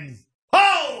 and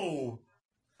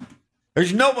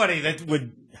there's nobody that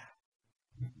would.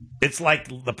 It's like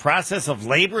the process of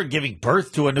labor and giving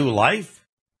birth to a new life.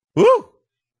 Woo!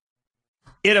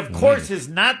 It, of course, is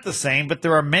not the same, but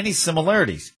there are many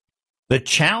similarities. The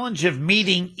challenge of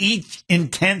meeting each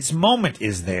intense moment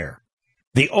is there.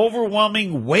 The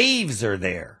overwhelming waves are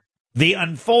there. The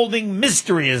unfolding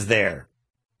mystery is there.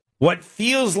 What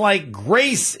feels like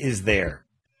grace is there.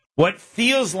 What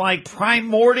feels like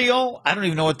primordial, I don't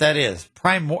even know what that is.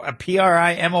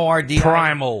 Primordi.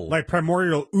 Primal. Like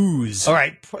primordial ooze. All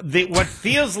right. What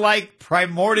feels like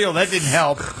primordial, that didn't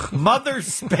help. Mother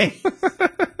space.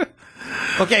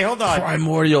 Okay, hold on.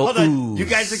 Primordial Hold on. ooze. You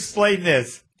guys explain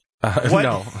this. What-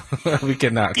 No, we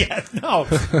cannot. Yeah, no.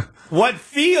 What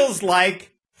feels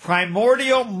like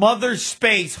primordial mother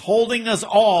space holding us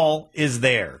all is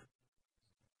there.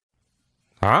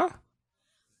 Huh?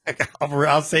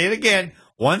 I'll say it again.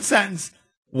 One sentence.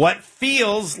 What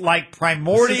feels like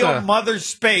primordial mother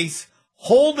space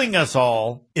holding us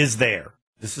all is there.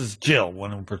 This is Jill.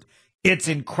 It's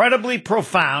incredibly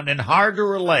profound and hard to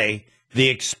relay the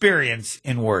experience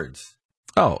in words.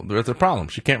 Oh, there's a problem.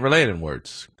 She can't relate in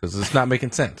words because it's not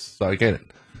making sense. So I get it.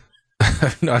 I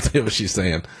have no idea what she's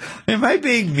saying. Am I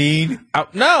being mean?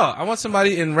 No, I want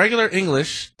somebody in regular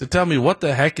English to tell me what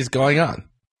the heck is going on.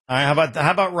 All right,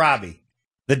 how about Robbie?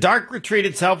 The dark retreat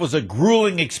itself was a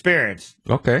grueling experience.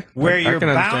 Okay. Where I you're can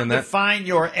bound understand to that. find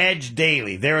your edge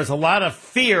daily. There is a lot of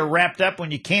fear wrapped up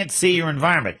when you can't see your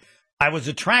environment. I was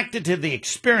attracted to the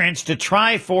experience to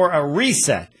try for a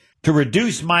reset, to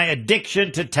reduce my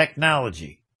addiction to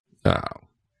technology. Oh.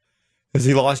 Has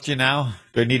he lost you now?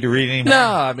 Do I need to read any more?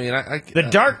 No, I mean, The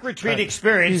dark retreat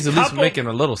experience, he's at least making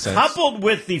a little sense. coupled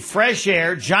with the fresh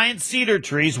air, giant cedar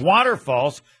trees,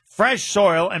 waterfalls, fresh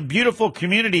soil, and beautiful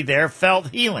community there, felt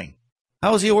healing.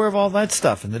 How was he aware of all that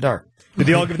stuff in the dark? Did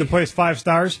he all give the place 5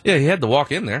 stars? Yeah, he had to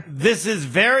walk in there. This is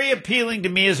very appealing to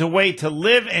me as a way to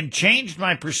live and changed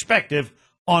my perspective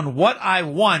on what I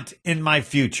want in my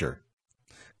future.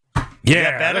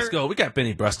 Yeah, better? let's go. We got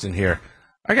Benny Bruston here.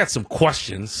 I got some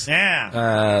questions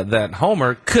Yeah. that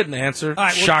Homer couldn't answer, All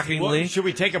right, well, shockingly. should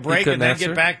we take a break couldn't and then answer.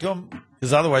 get back to him?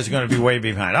 Because otherwise we're going to be way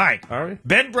behind. All right. Are we?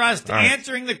 Ben Brust All right.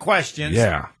 answering the questions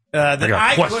Yeah. that got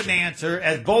I questions. couldn't answer,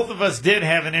 as both of us did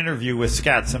have an interview with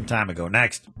Scott some time ago.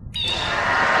 Next.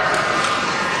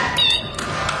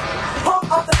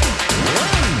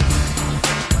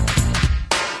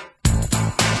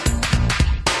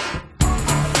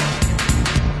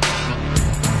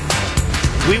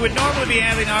 We would normally be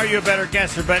having Are You a Better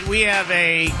Guesser, but we have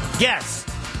a guest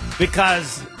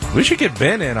because We should get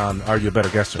Ben in on Are You a Better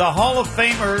Guesser? the Hall of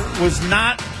Famer was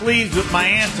not pleased with my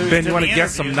answers. Ben, to you want the to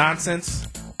guess some interview. nonsense?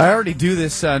 I already do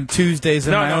this on Tuesdays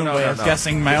in No, my no, own no, way no, of no.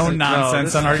 guessing my This own is- no, nonsense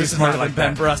this on is- Are You this is Smarter not Than like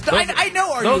Ben that. Brust. I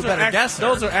know Are You a Better Guesser.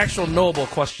 Those are actual knowable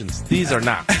questions. These are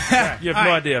not. You have no All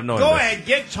right, idea of knowing Go this. ahead,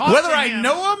 get talking. Whether I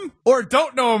know him or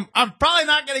don't know him, I'm probably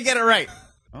not going to get it right.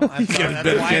 you have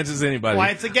better chances than anybody. Why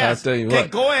it's a guess. I'll tell you Okay,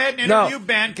 what. go ahead and No. interview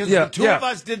Ben, because Yeah, the two yeah. of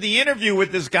us did the interview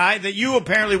with this guy that you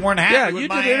apparently weren't happy Yeah, with you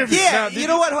my did the interview. answer. Yeah, Now, did you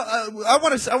know what? I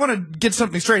want to get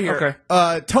something straight here.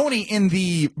 Okay. Tony in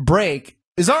the break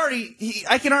is already.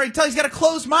 I can already tell he's got a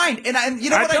closed mind, and you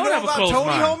know I what I don't know have a about closed Tony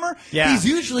mind. Homer? Yeah. He's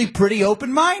usually pretty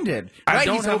open-minded. I Right?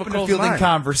 don't He's have a open to closed fielding mind.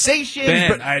 conversations,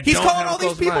 Ben, but I he's don't calling have a all these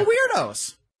closed people mind.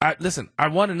 weirdos. Listen, I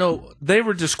want to know. They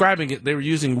were describing it. They were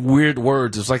using weird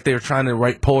words. It's like they were trying to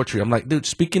write poetry. I'm like, dude,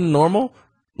 speaking normal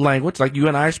language, like you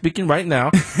and I are speaking right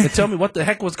now, and tell me what the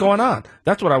heck was going on.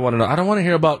 That's what I want to know. I don't want to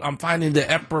hear about I'm finding the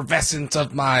effervescence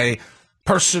of my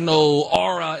personal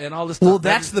aura and all this stuff. Well,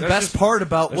 that's the best part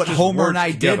about that's what just Homer and words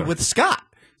I together. did with Scott.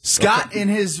 Scott in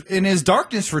his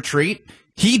darkness retreat,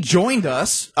 he joined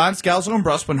us on Scalzo and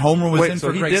Brust when Homer was in so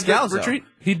for he Greg did the Scalzo. retreat?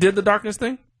 He did the darkness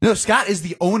thing? No, Scott is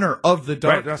the owner of the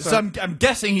dark. Right, that's so I'm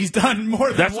guessing he's done more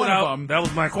than That's one what of them. that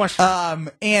was my question.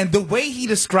 And the way he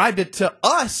described it to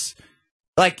us,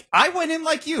 like I went in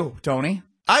like you, Tony.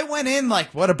 I went in like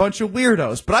what a bunch of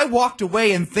weirdos, but I walked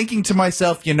away and thinking to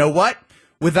myself, you know what?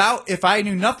 If I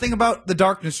knew nothing about the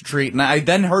darkness retreat, and I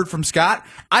then heard from Scott,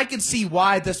 I could see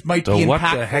why this might So be what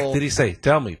impactful. the heck did he say?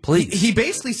 Tell me, please. He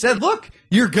basically said, look,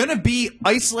 you're going to be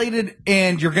isolated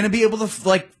and you're going to be able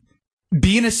to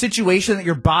be in a situation that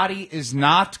your body is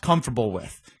not comfortable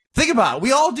with. Think about it.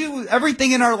 We all do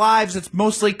everything in our lives that's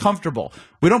mostly comfortable.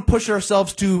 We don't push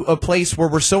ourselves to a place where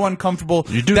we're so uncomfortable.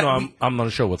 You do that know we- I'm on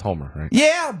a show with Homer, right?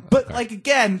 Yeah, but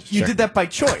again, you did that by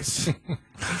choice.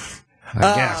 I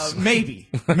guess. Maybe.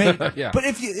 Yeah. But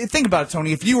if you think about it,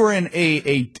 Tony, if you were in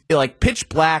a pitch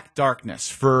black darkness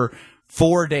for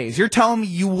 4 days, you're telling me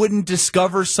you wouldn't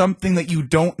discover something that you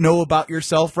don't know about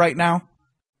yourself right now?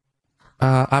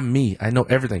 I'm me. I know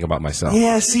everything about myself.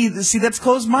 Yeah, see, that's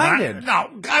closed-minded.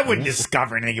 I wouldn't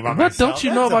discover anything about What myself. don't you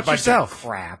know That's a about bunch yourself? of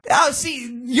crap.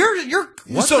 See, you're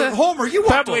What so the- Homer, you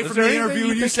walked Pebble, away is from there the anything interview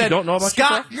you and you think you said, don't know about Scott,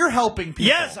 yourself?" you're helping people.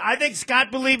 Yes, I think Scott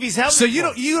believes he's helping. So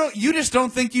you just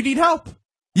don't think you need help.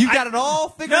 You got it all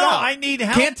figured No, out. I need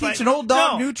help. Can't teach but- an old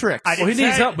dog no, new tricks. I Well, he didn't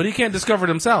needs say- help, but he can't discover it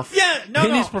himself. Yeah, no, he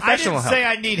no, needs professional I didn't help. say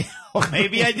I need help.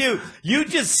 Maybe I do. You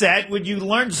just said, would you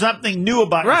learn something new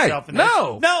about Right. yourself? in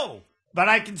No. this? No. But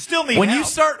I can still need When help. you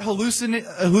start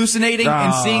hallucinating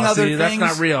and seeing other see, things,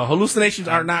 that's not real. Hallucinations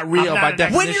are not real not by an-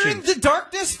 definition. when you're in the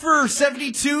darkness for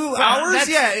 72 hours, that's-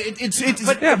 yeah, it's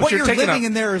Yeah, but what you're taking living a,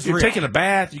 in there is you're real. taking a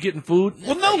bath, you're getting food.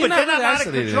 Well, no, You're but not then really I'm out of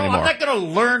isolated control. anymore. I'm not going to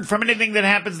learn from anything that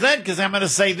happens then because I'm going to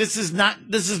say this is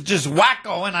just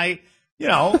wacko, and I, you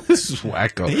know. This is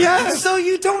wacko. Yeah, so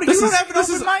you don't This is- have an this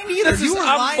open is- mind either. this You is- were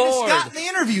I'm lying bored. to Scott in the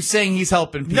interview saying he's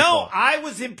helping people. No, I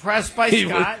was impressed by He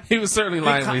was, Scott. he was certainly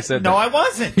lying when he said No, that. I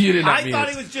wasn't. You did not I mean thought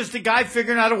it. he was just a guy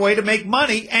figuring out a way to make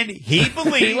money, and he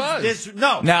believes was. this.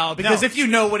 No, No, because no. if you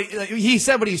know what he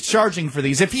said, what he's charging for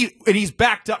these, and he's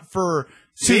backed up for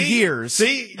 2 years.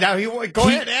 See, now go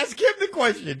ahead, ask him the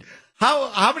question.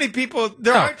 How many people?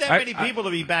 There aren't that many people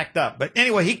to be backed up. But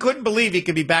anyway, he couldn't believe he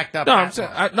could be backed up. No, that I'm saying,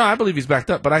 long. I believe he's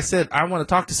backed up, but I said I want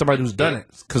to talk to somebody who's done it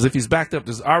because if he's backed up,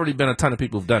 there's already been a ton of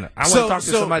people who've done it. I want to talk to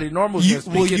somebody normal who's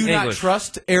Will speaking you not English.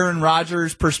 trust Aaron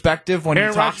Rodgers' perspective when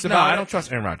Aaron he talks Rodgers? about No, it? I don't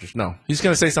trust Aaron Rodgers. No, he's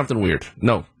going to say something weird.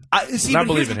 No, See, Not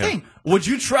but here's the believing him. thing. Would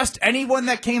you trust anyone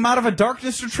that came out of a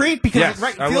darkness retreat? Because Yes,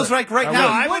 it I feels would. like right I now would.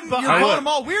 you I would, wouldn't. but You're I calling would. them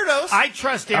all weirdos. I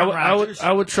trust Aaron Rodgers.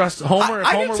 I would trust Homer if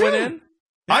I do Homer too. went in.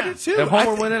 I do too. If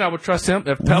Homer went in, I would trust him.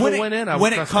 If Pebble when it, went in, I would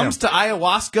when trust it comes him. to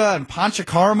ayahuasca and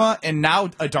panchakarma and now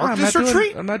a darkness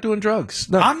retreat, I'm not doing drugs.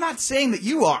 No. I'm not saying that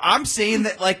you are. I'm saying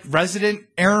that like resident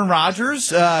Aaron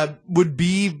Rodgers would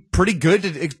be pretty good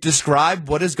to describe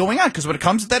what is going on because when it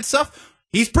comes to that stuff,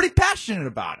 he's pretty passionate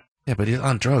about it. Yeah, but he's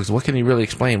on drugs. What can he really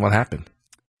explain what happened?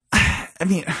 I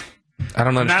mean, I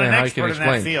don't Not understand an how he expert can in that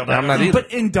explain. field. I'm not either.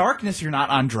 but in darkness, you're not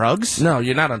on drugs. No,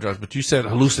 you're not on drugs, but you said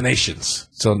hallucinations.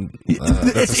 So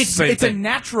that's the same It's a thing.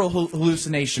 natural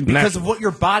hallucination because of what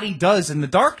your body does in the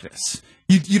darkness.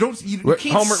 You can't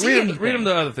Homer, see read anything. him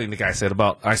the other thing the guy said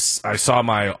about I saw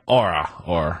my aura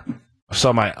or I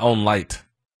saw my own light.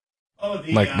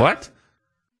 Like what?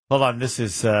 Hold on, this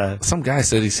is. Some guy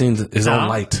said he seen his own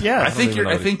light. Yeah, I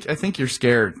think you're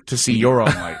scared to see your own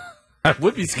light. I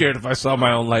would be scared if I saw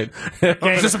my own light.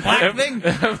 Is this a black thing?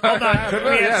 Hold on, could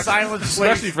we have silence,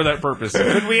 especially please? for that purpose.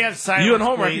 Could we have silence? You and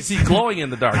Homer, I can please? see glowing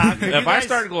in the dark. Could if you I guys-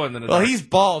 start glowing in the Well, dark, he's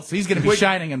bald, so he's going to be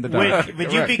shining in the dark.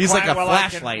 Would you be He's quiet like a while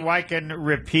flashlight. I can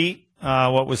repeat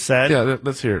what was said? yeah.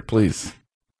 Let's hear it, please.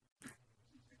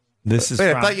 This is. Wait,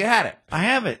 I from- thought you had it. I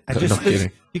have it. I No just.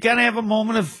 kidding. You gotta have a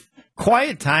moment of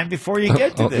quiet time before you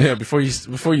get to this. Yeah, before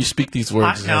you speak these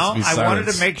words, it has No, to be I wanted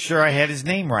silence. to make sure I had his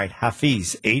name right.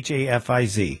 Hafiz,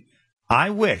 Hafiz. I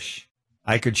wish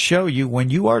I could show you when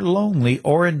you are lonely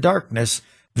or in darkness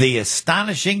the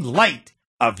astonishing light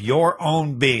of your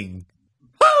own being.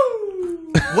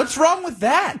 What's wrong with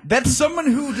that? That's someone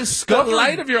who the discovered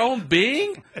light of your own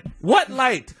being. What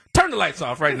light? Turn the lights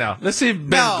off right now. Let's see if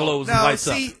Ben glows and lights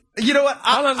up. You know what?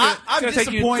 How long is it? It's I'm gonna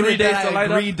take you 3 disappointed days that to I light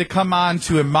up? agreed to come on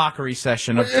to a mockery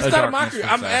session. Of It's a not a darkness mockery.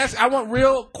 I'm session. asking. I want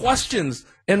real questions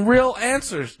and real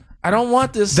answers. I don't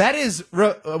want this. That is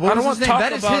what I don't was want his to name? talk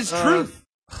That is about, his truth.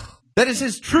 That is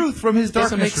his truth from his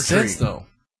doesn't darkness make retreat. sense though.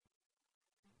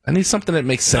 I need something that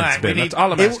makes sense, All right, Ben. we That's need-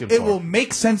 all I'm asking It for. will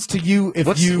make sense to you if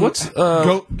What's- you what's,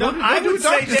 go. No, go I do would say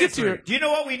darkness. this. Get to your- Do you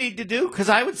know what we need to do? Because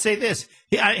I would say this.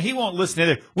 He won't listen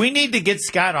to it. We need to get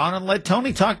Scott on and let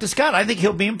Tony talk to Scott. I think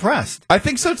he'll be impressed. I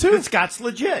think so too. That Scott's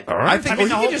legit. All right. I think I mean, well,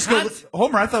 the he whole can just go. concept-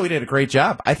 Homer, I thought we did a great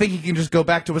job. I think he can just go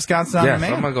back to Wisconsin on Yes,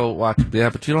 demand. I'm gonna go watch.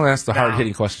 Yeah, but you don't ask the hard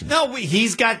hitting questions. No,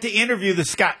 he's got to interview the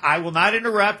Scott. I will not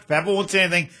interrupt. Pebble won't say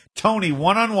anything. Tony,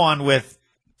 one-on-one with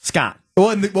Scott.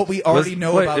 Well, and what we already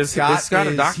know wait, about is Scott Scott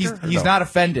a is doctor or he's no? not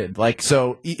offended. Like,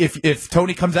 so if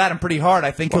Tony comes at him pretty hard,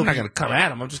 I think Well, I'm he'll not be, gonna come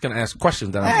at him. I'm just gonna ask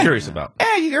questions that I'm curious about.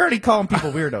 you're already calling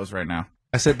people weirdos right now.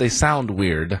 I said they sound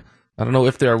weird. I don't know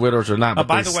if they are weirdos or not. But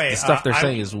by the way, the stuff they're I-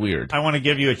 saying is weird. I want to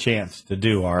give you a chance to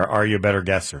do our Are You a Better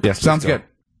Guesser? Yes, Sounds let's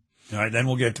good. All right, then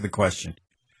we'll get to the question.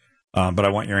 But I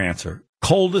want your answer.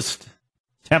 Coldest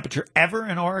temperature ever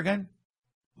in Oregon?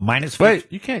 Minus 50. Wait,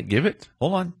 you can't give it.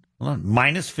 Hold on.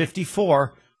 Minus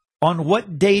 54. On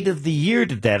what date of the year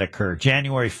did that occur?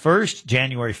 January 1st,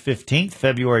 January 15th,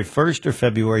 February 1st, or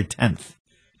February 10th?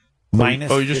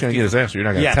 Minus Oh, you're just gonna get his answer. You're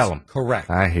not gonna Yes, tell him.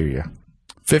 correct. I hear you.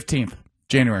 15th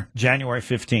January. January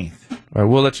 15th. All right,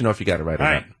 we'll let you know if you got it right All or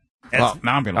right. not. That's, Well,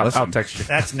 now I'm gonna I'll listen. text you.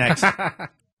 that's next.